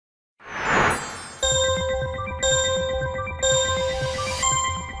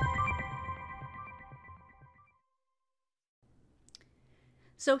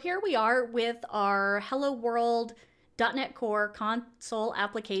So here we are with our Hello World .NET Core console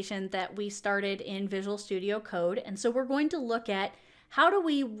application that we started in Visual Studio Code. And so we're going to look at how do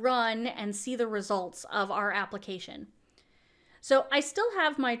we run and see the results of our application. So I still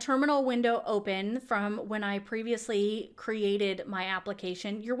have my terminal window open from when I previously created my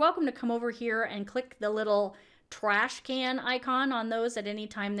application. You're welcome to come over here and click the little trash can icon on those at any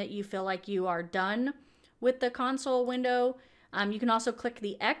time that you feel like you are done with the console window. You can also click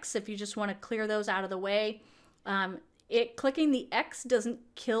the X if you just want to clear those out of the way. Clicking the X doesn't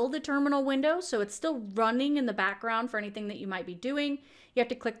kill the terminal window, so it's still running in the background for anything that you might be doing. You have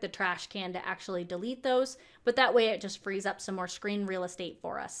to click the trash can to actually delete those, but that way it just frees up some more screen real estate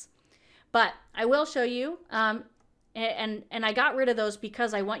for us. But I will show you, and I got rid of those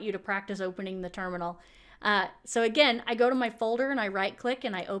because I want you to practice opening the terminal. So again, I go to my folder and I right click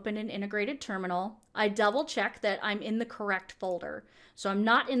and I open an integrated terminal. I double check that I'm in the correct folder. So I'm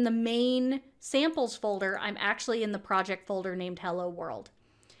not in the main samples folder, I'm actually in the project folder named Hello World.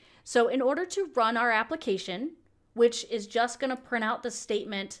 So in order to run our application, which is just going to print out the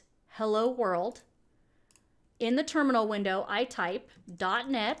statement Hello World, in the terminal window, I type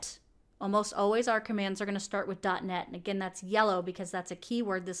 .NET. Almost always our commands are going to start with .NET. And again, that's yellow because that's a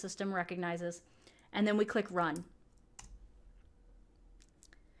keyword the system recognizes. And then we click run.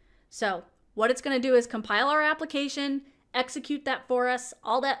 So what it's going to do is compile our application, execute that for us.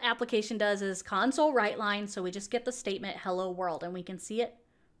 All that application does is console write line. So we just get the statement hello world and we can see it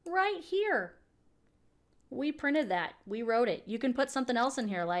right here. We printed that. We wrote it. You can put something else in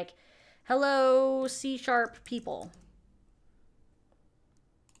here like hello C# people.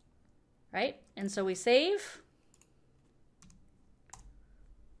 Right? And so we save.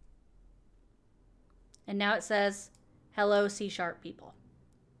 And now it says, hello C# people.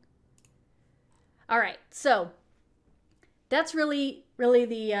 All right, so that's really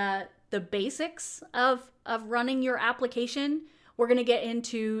the basics of running your application. We're gonna get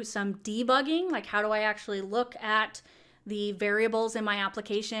into some debugging, like how do I actually look at the variables in my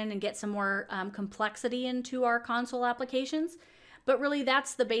application and get some more complexity into our console applications. But really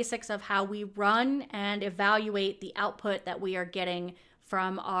that's the basics of how we run and evaluate the output that we are getting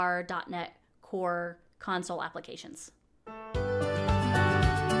from our .NET Core console applications.